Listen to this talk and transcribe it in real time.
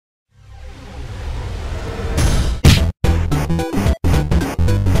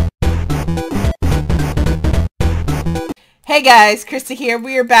Hey guys, Christa here.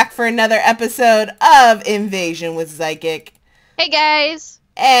 We are back for another episode of Invasion with Zykic. Hey guys!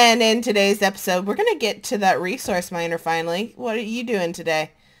 And in today's episode, we're going to get to that resource miner finally. What are you doing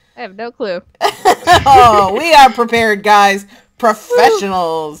today? I have no clue. Oh, we are prepared, guys.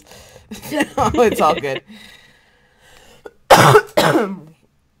 Professionals. Oh, it's all good.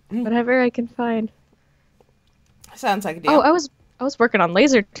 Whatever I can find. Sounds like a deal. Oh, I was working on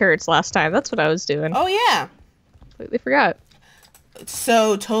laser turrets last time. That's what I was doing. Oh, yeah. Completely forgot.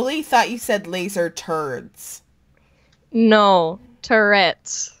 So, totally thought you said laser turds. No,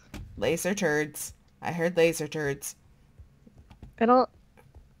 turrets. Laser turds. I heard laser turds. I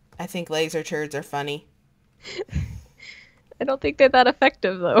think laser turds are funny. I don't think they're that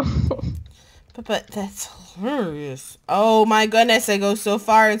effective though. But that's hilarious. Oh my goodness, I go so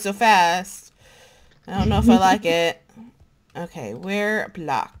far and so fast. I don't know if I like it. Okay, where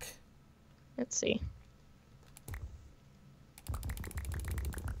block? Let's see.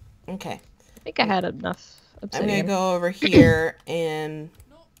 Okay. I think I had enough obsidian. I'm gonna go over here and...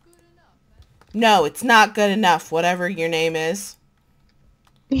 No, it's not good enough, whatever your name is.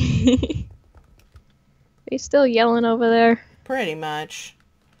 They still yelling over there? Pretty much.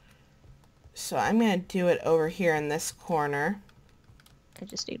 So I'm gonna do it over here in this corner. I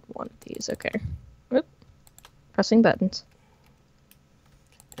just need one of these, okay. Whoop. Pressing buttons.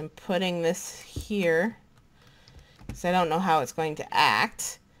 I'm putting this here, because I don't know how it's going to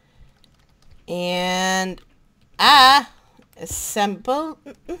act. And, assemble.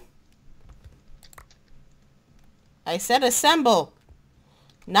 I said assemble,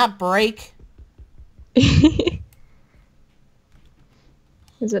 not break. Is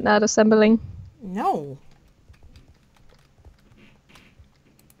it not assembling? No.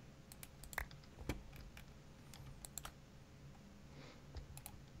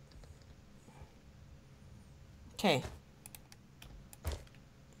 Okay.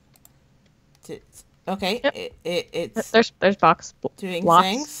 Okay. Yep. It's There's blocks. doing blocks.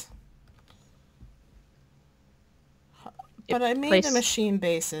 things. But I made the machine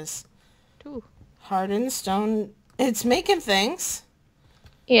bases. Ooh. Hardened stone. It's making things.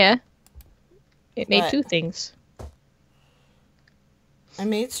 Yeah. It made But two things. I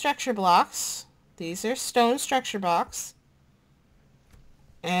made structure blocks. These are stone structure blocks.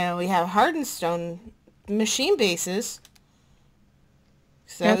 And we have hardened stone machine bases.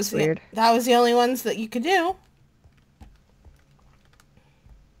 So That's weird. That was the only ones that you could do.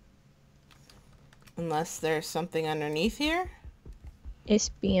 Unless there's something underneath here. It's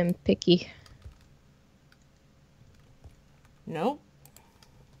being picky. Nope.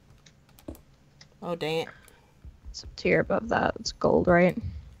 Oh, dang it. It's a tier above that. It's gold, right?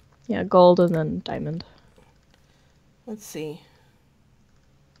 Yeah, gold and then diamond. Let's see.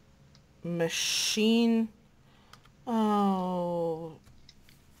 Machine. Oh.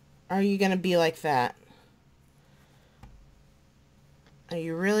 Are you gonna be like that? Are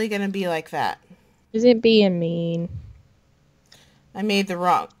you really gonna be like that? Is it being mean? I made the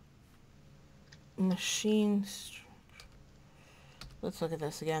wrong machine. Let's look at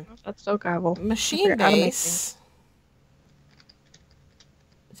this again. That's so gravel. Machine base.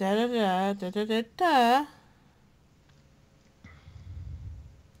 Da da da da da da da.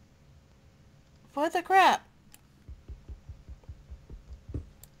 What the crap?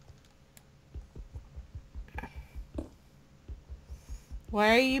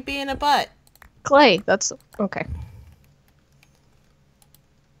 Why are you being a butt? Clay. That's okay.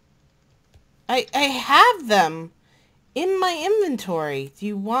 I have them in my inventory. Do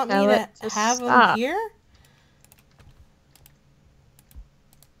you want me to have them here?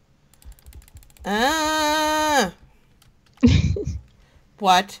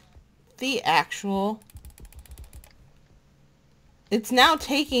 What the actual? It's now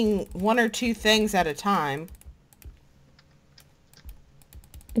taking one or two things at a time.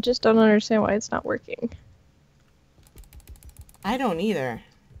 I just don't understand why it's not working. I don't either.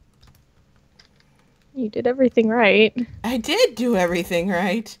 You did everything right. I did do everything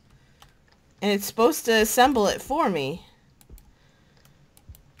right. And it's supposed to assemble it for me.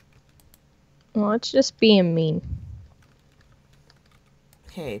 Well, it's just being mean.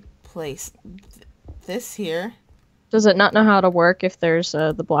 Okay, place this here. Does it not know how to work if there's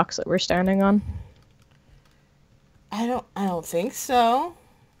the blocks that we're standing on? I don't think so.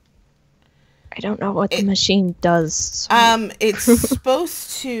 I don't know what the machine does. So. It's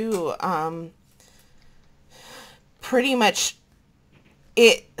supposed to, pretty much,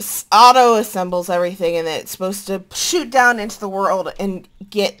 it auto-assembles everything, and it's supposed to shoot down into the world and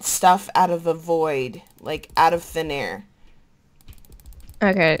get stuff out of the void, like, out of thin air.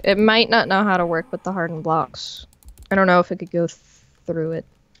 Okay, it might not know how to work with the hardened blocks. I don't know if it could go through it.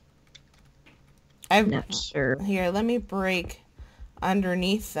 I'm Not sure. Here, let me break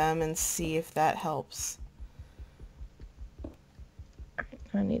underneath them and see if that helps.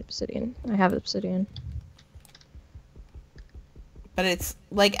 I need obsidian. I have obsidian. But it's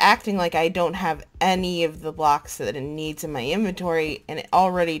like acting like I don't have any of the blocks that it needs in my inventory, and it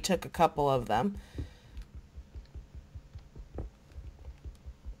already took a couple of them.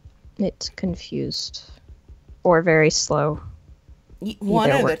 It's confused. Or very slow.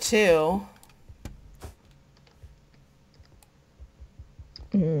 One of the two.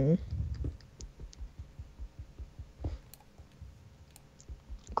 Mm.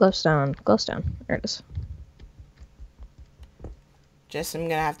 Glowstone. Glowstone. There it is. Just I'm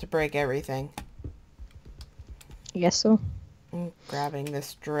gonna have to break everything. I guess so. I'm grabbing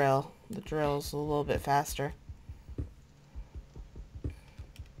this drill. The drill's a little bit faster.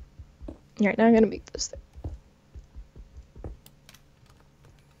 Alright, now I'm gonna make this thing.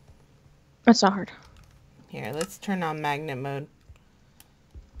 That's not hard. Here, let's turn on magnet mode.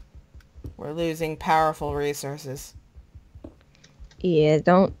 We're losing powerful resources. Yeah,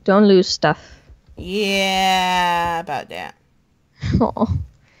 don't lose stuff. Yeah, about that. Oh,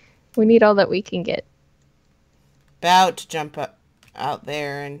 we need all that we can get. About to jump up out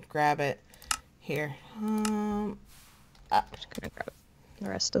there and grab it. Here. Just gonna grab the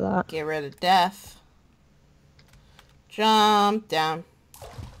rest of that. Get rid of death. Jump down.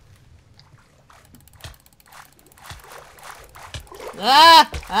 Ah!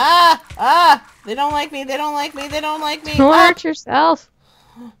 Ah! Ah! They don't like me. They don't like me. They don't like me. Don't Ah! hurt yourself.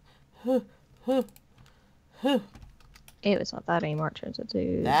 Huh, huh, huh. It's not that anymore. It turns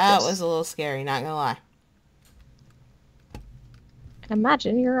into That this. was a little scary, not gonna lie.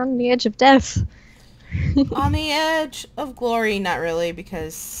 Imagine you're on the edge of death. On the edge of glory, not really,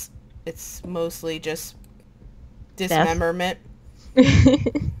 because it's mostly just dismemberment.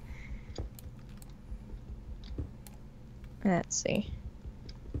 Let's see.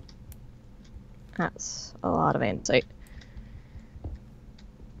 That's a lot of andesite.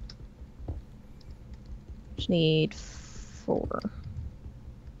 Just need 4.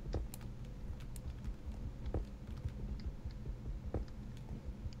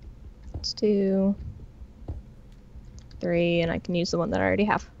 Let's do 3, and I can use the one that I already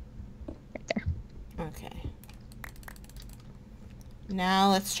have. Right there. Okay.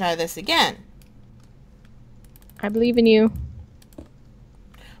 Now let's try this again. I believe in you.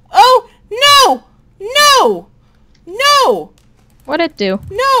 Oh! No! No! No! What'd it do?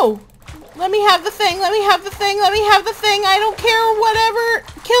 No! Let me have the thing. Let me have the thing. Let me have the thing. I don't care whatever.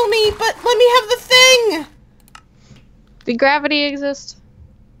 Kill me, but let me have the thing! Did gravity exist?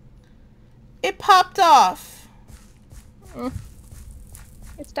 It popped off.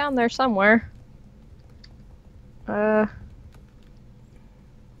 It's down there somewhere. But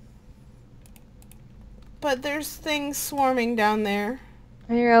there's things swarming down there.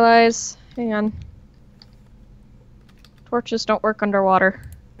 I realize. Hang on. Torches don't work underwater.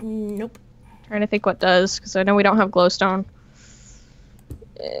 Nope. Trying to think what does, because I know we don't have glowstone.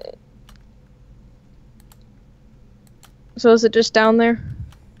 So is it just down there?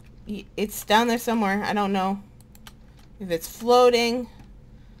 It's down there somewhere. I don't know if it's floating.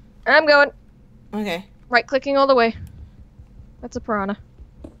 I'm going. Okay. Right-clicking all the way. That's a piranha.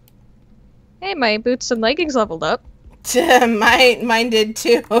 Hey, my boots and leggings leveled up. Mine did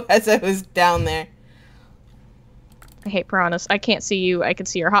too, as I was down there. I hate piranhas. I can't see you. I can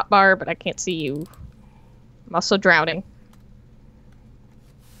see your hotbar, but I can't see you. I'm also drowning.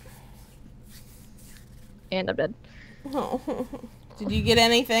 And I'm dead. Oh. Did you get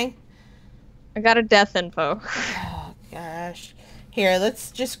anything? I got a death info. Oh, gosh. Here,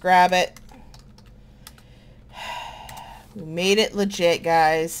 let's just grab it. We made it legit,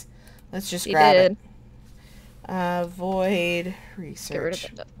 guys. Let's just grab it. Void research.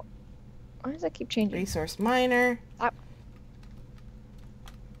 Get rid of it. Why does that keep changing? Resource miner. Stop.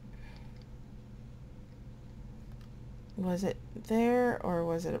 Was it there or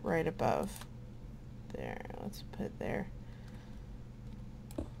was it right above? There. Let's put it there.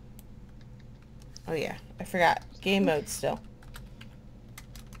 Oh yeah, I forgot. Game mode still.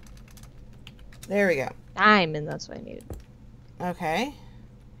 There we go. Diamond, that's what I needed. Okay.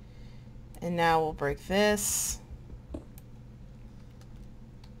 And now we'll break this.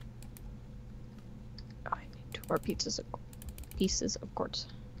 Oh, I need 2 more pieces of quartz.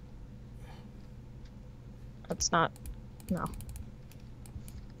 That's not... No.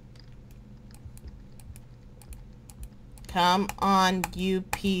 Come on, you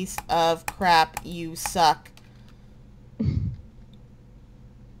piece of crap. You suck.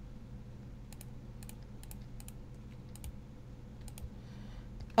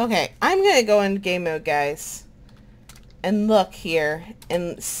 Okay, I'm gonna go into game mode, guys, and look here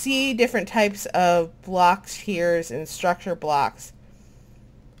and see different types of blocks, tiers, and structure blocks,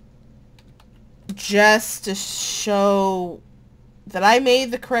 just to show that I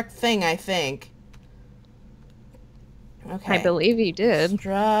made the correct thing, I think. Okay. I believe you did.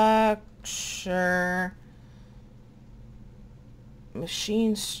 Structure.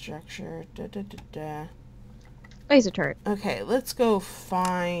 Machine structure. Da, da, da, da. Laser turret. Okay, let's go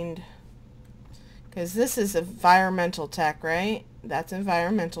find... Because this is environmental tech, right? That's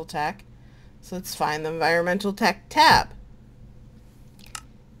environmental tech. So let's find the environmental tech tab.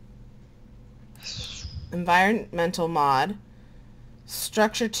 Environmental mod.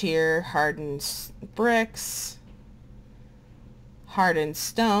 Structure tier. Hardened bricks. Hardened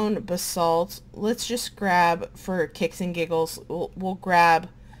stone. Basalt. Let's just grab, for kicks and giggles, we'll grab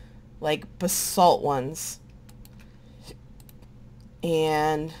like basalt ones.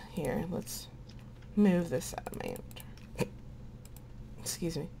 And here, let's move this out of my inventory.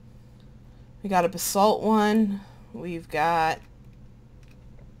 Excuse me. We got a basalt one. We've got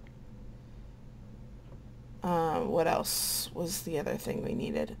what else was the other thing we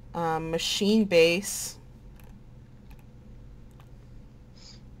needed? Machine base.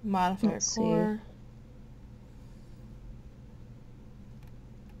 Modifier core.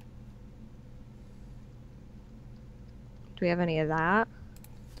 Do we have any of that?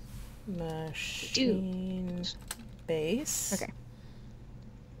 Machine base. Okay.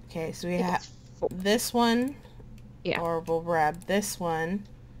 Okay, so we have this one. Yeah. Or we'll grab this one.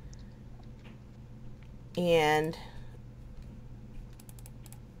 And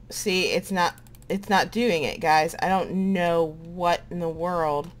see, it's not doing it, guys. I don't know what in the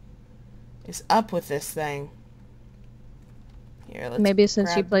world is up with this thing. Here, let's maybe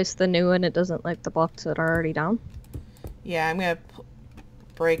since you placed the new one, it doesn't like the blocks that are already down. Yeah, I'm gonna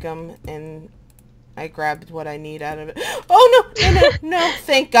break them, and I grabbed what I need out of it. Oh no, no, no, no!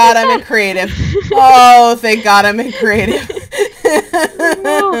 Thank God I'm in creative. Oh, thank God I'm in creative.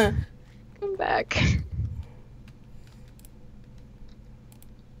 No. Come back.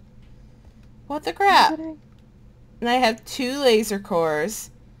 What the crap? And I have 2 laser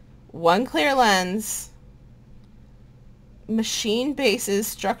cores, 1 clear lens, machine bases,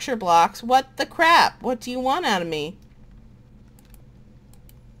 structure blocks. What the crap? What do you want out of me?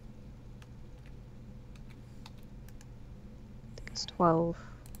 I think it's 12.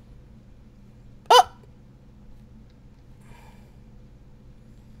 Oh!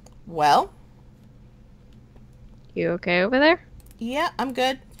 Well? You okay over there? Yeah, I'm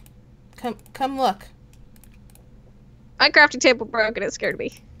good. Come look. My crafting table broke and it scared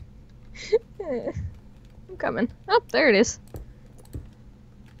me. I'm coming. Oh, there it is.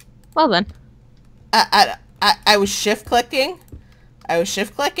 Well then. I was shift clicking.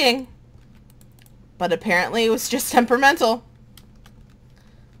 But apparently it was just temperamental.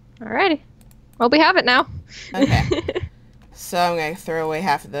 Alrighty. Well, we have it now. Okay. So I'm going to throw away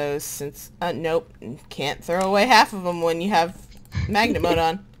half of those since... nope. Can't throw away half of them when you have magnet mode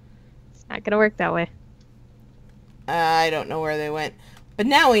on. It's not gonna work that way. I don't know where they went. But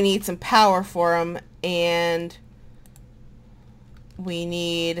now we need some power for them, and we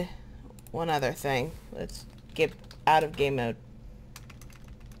need one other thing. Let's get out of game mode.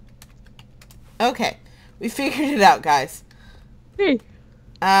 Okay. We figured it out, guys. Hey.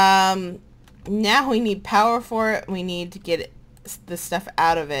 Now we need power for it. We need to get the stuff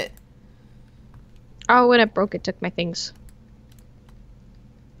out of it. Oh, when it broke, it took my things.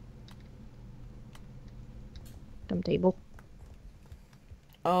 Dumb table.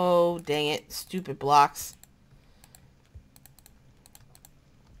 Oh, dang it. Stupid blocks.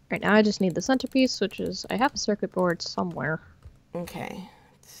 Right now I just need the centerpiece, which is... I have a circuit board somewhere. Okay.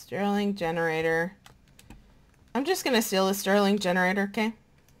 Stirling generator. I'm just gonna steal the Stirling generator, okay?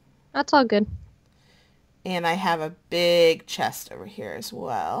 That's all good. And I have a big chest over here as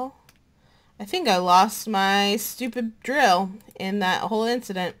well. I think I lost my stupid drill in that whole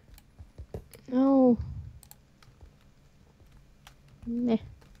incident. No. Meh.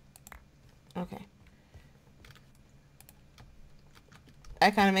 Okay.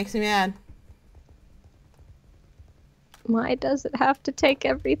 That kind of makes me mad. Why does it have to take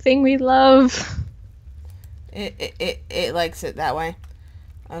everything we love? It likes it that way.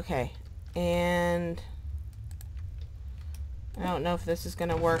 Okay. And I don't know if this is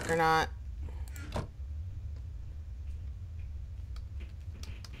gonna work or not.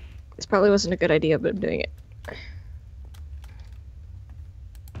 This probably wasn't a good idea, but I'm doing it.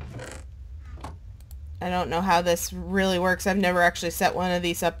 I don't know how this really works. I've never actually set one of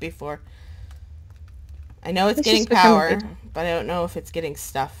these up before. I know it's getting power, but I don't know if it's getting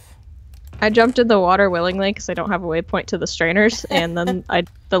stuff. I jumped in the water willingly because I don't have a waypoint to the strainers, and then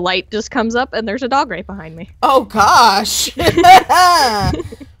the light just comes up and there's a dog right behind me. Oh gosh!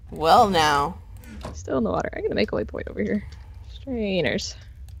 Well now. Still in the water. I'm gonna make a waypoint over here. Strainers.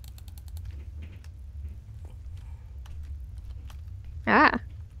 Ah.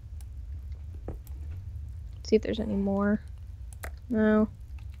 See if there's any more. No.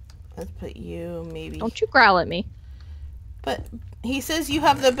 Let's put you maybe. Don't you growl at me. But he says you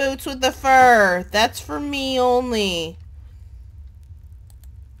have the boots with the fur. That's for me only.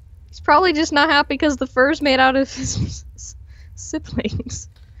 He's probably just not happy because the fur's made out of his siblings.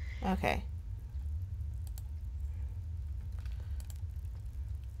 Okay.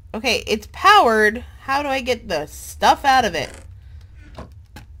 Okay, it's powered. How do I get the stuff out of it?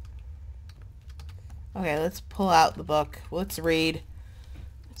 Okay, let's pull out the book. Let's read.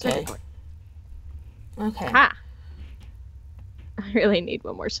 Okay. Okay. Aha! I really need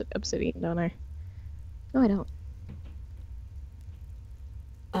one more obsidian, don't I? No, I don't.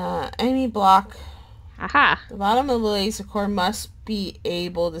 Any block. Aha! The bottom of the laser core must be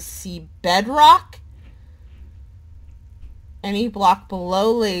able to see bedrock. Any block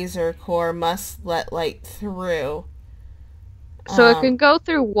below laser core must let light through. So it can go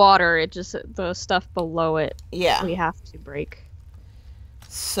through water, it just, the stuff below it, yeah, we have to break.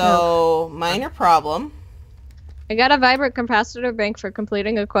 So, minor problem. I got a vibrant capacitor bank for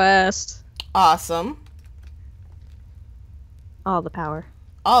completing a quest. Awesome. All the power.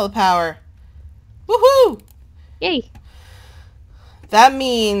 All the power. Woohoo! Yay! That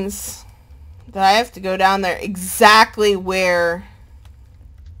means that I have to go down there exactly where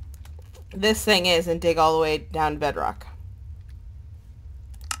this thing is and dig all the way down to bedrock.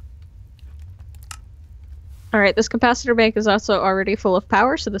 Alright, this capacitor bank is also already full of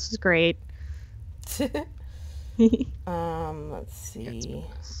power, so this is great. Let's see.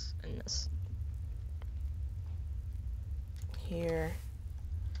 And this. Here.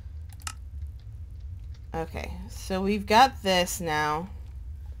 Okay, so we've got this now.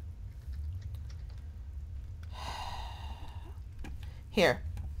 Here.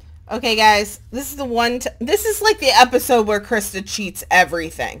 Okay, guys, this is the one. This is like the episode where Christa cheats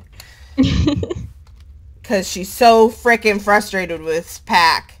everything. Because she's so freaking frustrated with this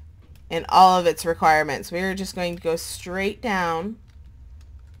pack and all of its requirements. We're just going to go straight down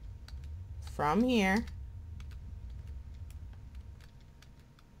from here.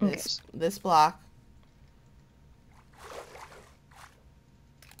 This block.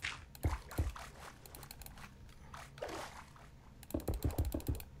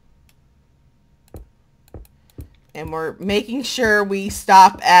 And we're making sure we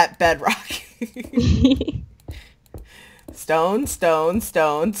stop at bedrock. Stone, stone,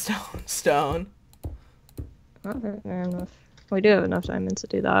 stone, stone, stone. Not fair enough. We do have enough diamonds to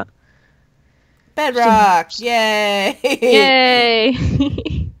do that. Bedrock! Yay!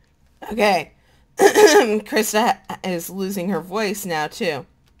 Yay! Okay. Christa is losing her voice now, too.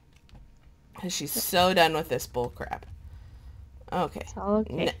 Because she's so done with this bullcrap. Okay. It's all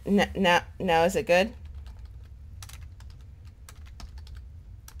okay. Now is it good?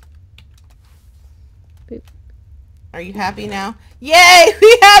 Boop. Are you happy now? Yay!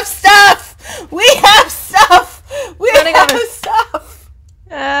 We have stuff! We have stuff! We have stuff!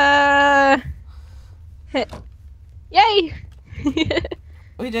 Yay!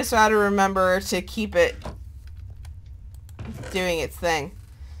 We just gotta remember to keep it doing its thing.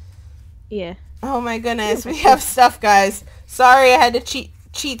 Yeah. Oh my goodness, we have stuff, guys. Sorry I had to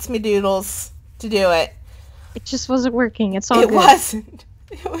cheats me doodles to do it. It just wasn't working. It's all good. It wasn't.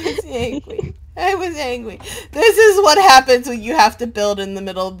 It was angry. I was angry. This is what happens when you have to build in the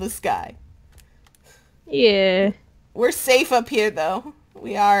middle of the sky. Yeah. We're safe up here, though.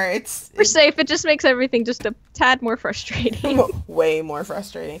 We are. We're safe. It just makes everything just a tad more frustrating. Way more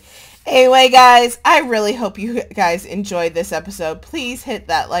frustrating. Anyway, guys, I really hope you guys enjoyed this episode. Please hit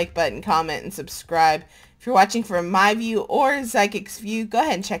that like button, comment, and subscribe. If you're watching from my view or Zykic's view, go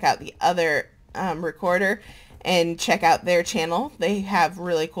ahead and check out the other recorder and check out their channel. They have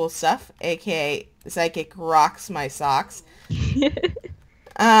really cool stuff, aka Zykic rocks my socks.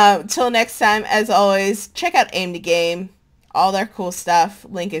 Till next time, as always, check out Aim to Game. All their cool stuff.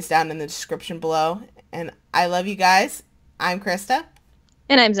 Link is down in the description below. And I love you guys. I'm Christa.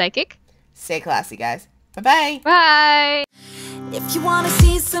 And I'm Zykic. Stay classy, guys. Bye-bye. Bye. If you wanna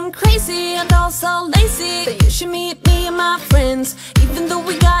see some crazy and also lazy, then you should meet me and my friends. Even though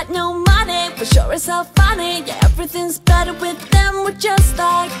we got no money, we sure as hell funny. Yeah, everything's better with them. We're just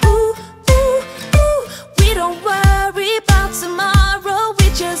like, ooh, ooh, ooh. We don't worry about tomorrow. We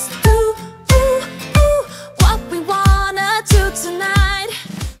just ooh, ooh, ooh. tonight.